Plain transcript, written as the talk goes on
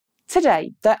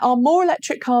Today, there are more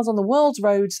electric cars on the world's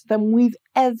roads than we've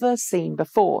ever seen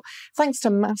before, thanks to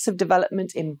massive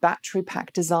development in battery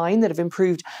pack design that have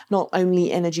improved not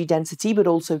only energy density but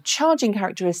also charging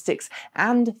characteristics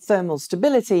and thermal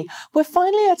stability. We're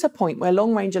finally at a point where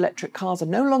long-range electric cars are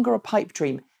no longer a pipe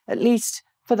dream, at least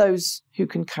for those who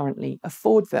can currently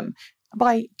afford them.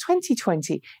 By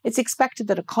 2020, it's expected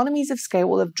that economies of scale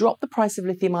will have dropped the price of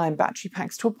lithium-ion battery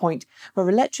packs to a point where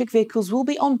electric vehicles will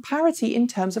be on parity in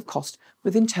terms of cost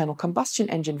with internal combustion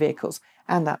engine vehicles.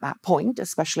 And at that point,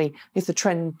 especially if the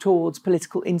trend towards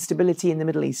political instability in the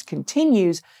Middle East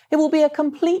continues, it will be a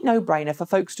complete no-brainer for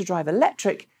folks to drive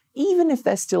electric, even if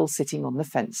they're still sitting on the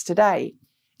fence today.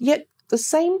 Yet, at the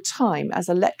same time as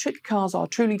electric cars are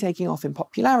truly taking off in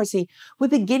popularity, we're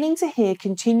beginning to hear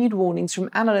continued warnings from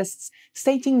analysts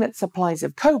stating that supplies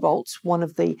of cobalt, one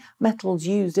of the metals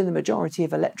used in the majority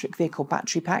of electric vehicle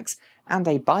battery packs and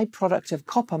a byproduct of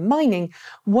copper mining,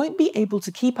 won't be able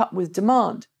to keep up with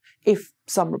demand. If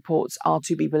some reports are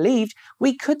to be believed,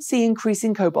 we could see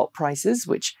increasing cobalt prices,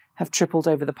 which have tripled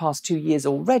over the past 2 years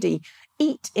already,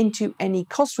 eat into any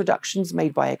cost reductions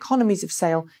made by economies of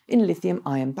scale in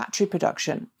lithium-ion battery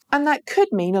production. And that could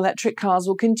mean electric cars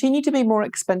will continue to be more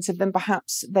expensive than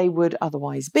perhaps they would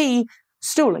otherwise be,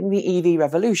 stalling the EV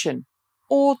revolution.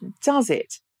 Or does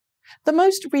it? The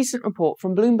most recent report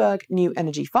from Bloomberg New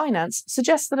Energy Finance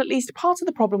suggests that at least part of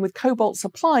the problem with cobalt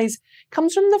supplies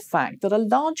comes from the fact that a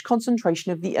large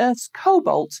concentration of the Earth's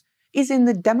cobalt is in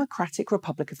the Democratic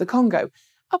Republic of the Congo,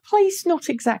 a place not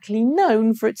exactly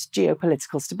known for its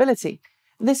geopolitical stability.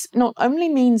 This not only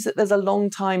means that there's a long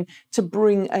time to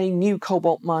bring a new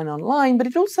cobalt mine online, but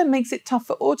it also makes it tough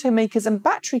for automakers and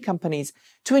battery companies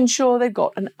to ensure they've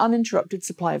got an uninterrupted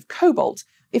supply of cobalt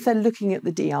if they're looking at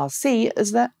the DRC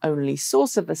as their only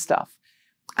source of the stuff.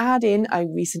 Add in a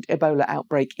recent Ebola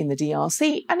outbreak in the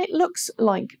DRC, and it looks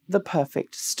like the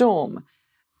perfect storm.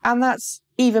 And that's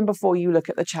even before you look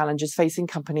at the challenges facing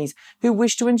companies who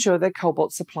wish to ensure their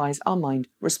cobalt supplies are mined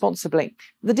responsibly.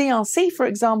 The DRC, for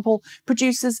example,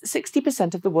 produces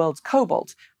 60% of the world's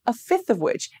cobalt, a fifth of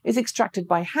which is extracted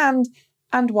by hand,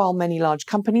 and while many large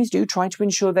companies do try to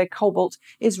ensure their cobalt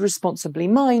is responsibly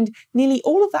mined, nearly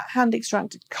all of that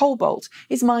hand-extracted cobalt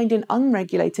is mined in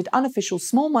unregulated, unofficial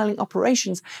small mining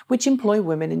operations which employ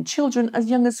women and children as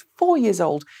young as 4 years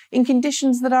old in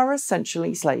conditions that are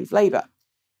essentially slave labour.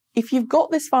 If you've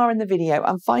got this far in the video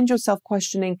and find yourself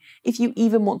questioning if you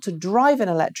even want to drive an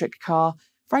electric car,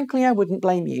 frankly, I wouldn't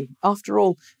blame you. After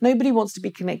all, nobody wants to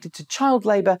be connected to child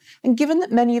labour, and given that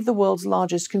many of the world's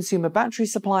largest consumer battery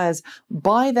suppliers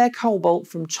buy their cobalt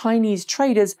from Chinese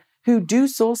traders who do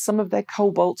source some of their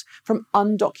cobalt from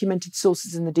undocumented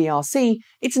sources in the DRC,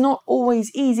 it's not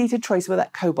always easy to trace where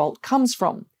that cobalt comes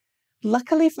from.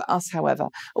 Luckily for us, however,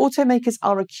 automakers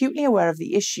are acutely aware of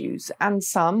the issues, and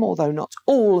some, although not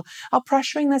all, are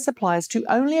pressuring their suppliers to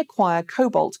only acquire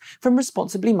cobalt from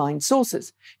responsibly mined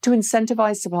sources. To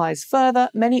incentivize suppliers further,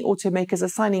 many automakers are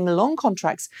signing long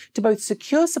contracts to both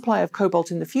secure supply of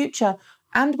cobalt in the future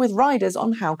and with riders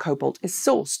on how cobalt is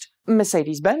sourced.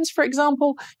 Mercedes-Benz, for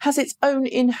example, has its own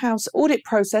in-house audit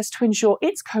process to ensure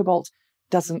its cobalt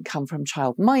doesn't come from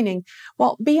child mining,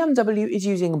 while BMW is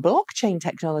using blockchain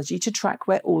technology to track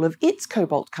where all of its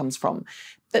cobalt comes from.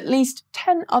 At least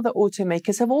 10 other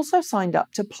automakers have also signed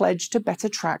up to pledge to better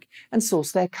track and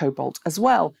source their cobalt as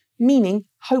well, meaning,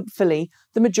 hopefully,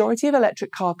 the majority of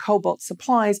electric car cobalt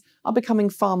supplies are becoming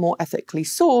far more ethically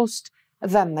sourced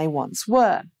than they once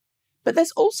were. But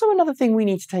there's also another thing we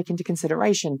need to take into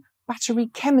consideration: battery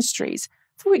chemistries.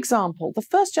 For example, the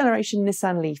first-generation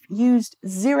Nissan Leaf used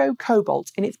 0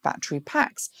 cobalt in its battery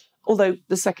packs, although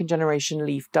the second-generation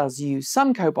Leaf does use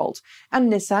some cobalt,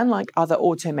 and Nissan, like other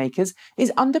automakers,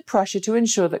 is under pressure to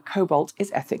ensure that cobalt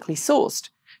is ethically sourced.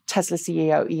 Tesla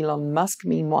CEO Elon Musk,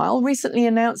 meanwhile, recently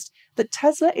announced that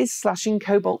Tesla is slashing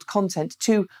cobalt content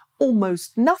to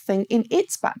almost nothing in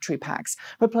its battery packs,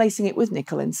 replacing it with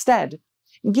nickel instead.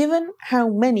 Given how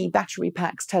many battery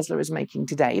packs Tesla is making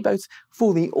today, both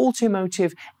for the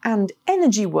automotive and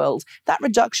energy world, that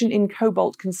reduction in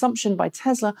cobalt consumption by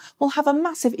Tesla will have a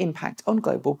massive impact on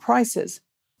global prices.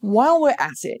 While we're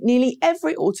at it, nearly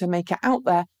every automaker out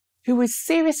there who is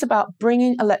serious about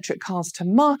bringing electric cars to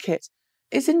market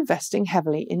is investing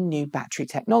heavily in new battery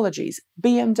technologies.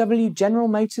 BMW, General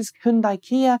Motors, Hyundai,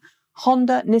 Kia,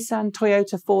 Honda, Nissan,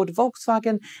 Toyota, Ford,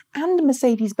 Volkswagen, and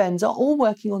Mercedes-Benz are all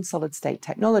working on solid-state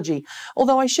technology,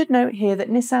 although I should note here that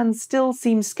Nissan still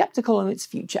seems skeptical on its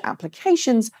future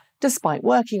applications despite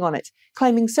working on it,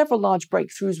 claiming several large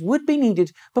breakthroughs would be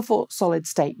needed before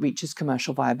solid-state reaches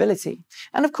commercial viability.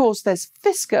 And of course there's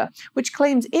Fisker, which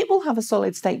claims it will have a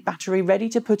solid-state battery ready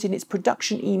to put in its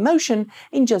production e-motion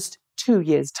in just 2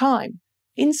 years' time.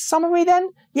 In summary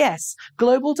then, yes,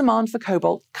 global demand for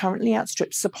cobalt currently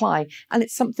outstrips supply, and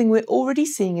it's something we're already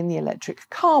seeing in the electric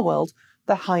car world.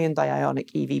 The high-end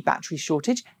ionic EV battery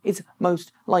shortage is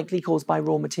most likely caused by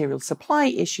raw material supply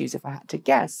issues, if I had to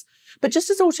guess. But just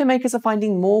as automakers are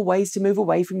finding more ways to move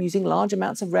away from using large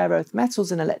amounts of rare earth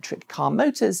metals in electric car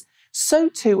motors, so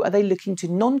too are they looking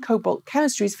to non-cobalt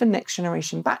chemistries for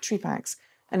next-generation battery packs,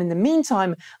 and in the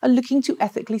meantime are looking to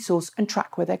ethically source and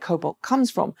track where their cobalt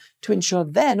comes from to ensure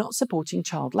they're not supporting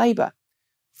child labour.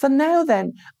 For now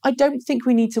then, I don't think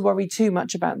we need to worry too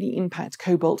much about the impact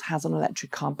cobalt has on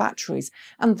electric car batteries,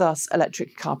 and thus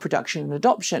electric car production and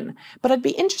adoption, but I'd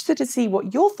be interested to see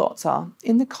what your thoughts are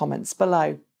in the comments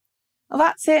below. Well,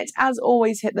 that's it. As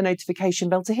always, hit the notification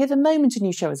bell to hear the moment a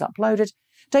new show is uploaded.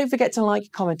 Don't forget to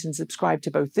like, comment and subscribe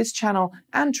to both this channel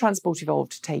and Transport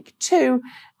Evolved Take 2.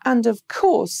 And of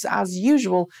course, as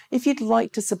usual, if you'd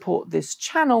like to support this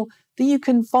channel, then you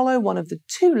can follow one of the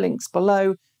 2 links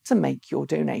below to make your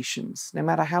donations, no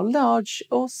matter how large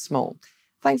or small.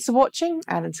 Thanks for watching,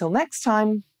 and until next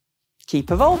time,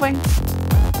 keep evolving.